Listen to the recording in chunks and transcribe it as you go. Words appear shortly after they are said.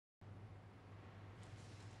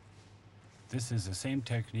This is the same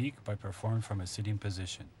technique but performed from a sitting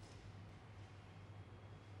position.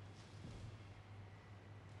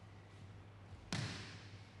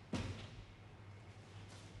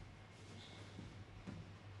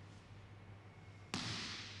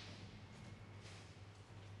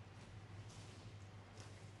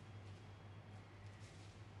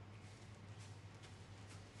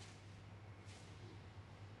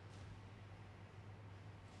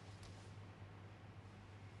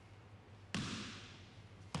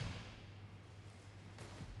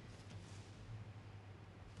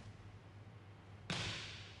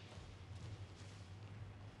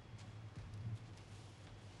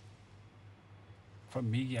 From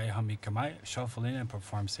Migi Aihami Kamai, shuffle in and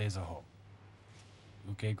perform Seizaho.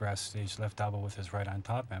 Uke grasps stage left elbow with his right on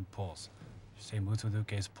top and pulls. Say moves with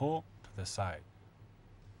Uke's pull to the side.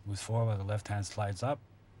 Moves forward while the left hand slides up,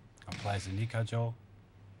 applies the Nikajo.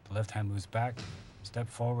 The left hand moves back, step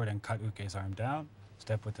forward and cut Uke's arm down,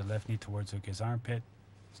 step with the left knee towards Uke's armpit,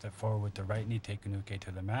 step forward with the right knee taking Uke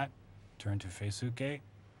to the mat, turn to face Uke,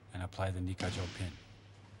 and apply the Nikajo pin.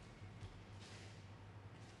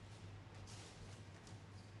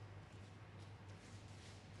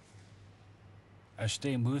 As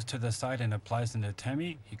Shite moves to the side and applies the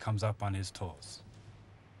Natemi, he comes up on his toes.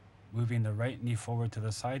 Moving the right knee forward to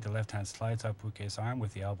the side, the left hand slides up Uke's arm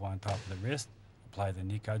with the elbow on top of the wrist, apply the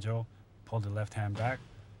Nikajo, pull the left hand back,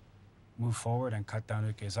 move forward and cut down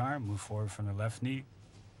Uke's arm, move forward from the left knee,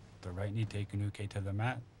 the right knee taking Uke to the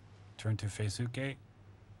mat, turn to face Uke,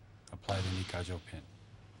 apply the Nikajo pin.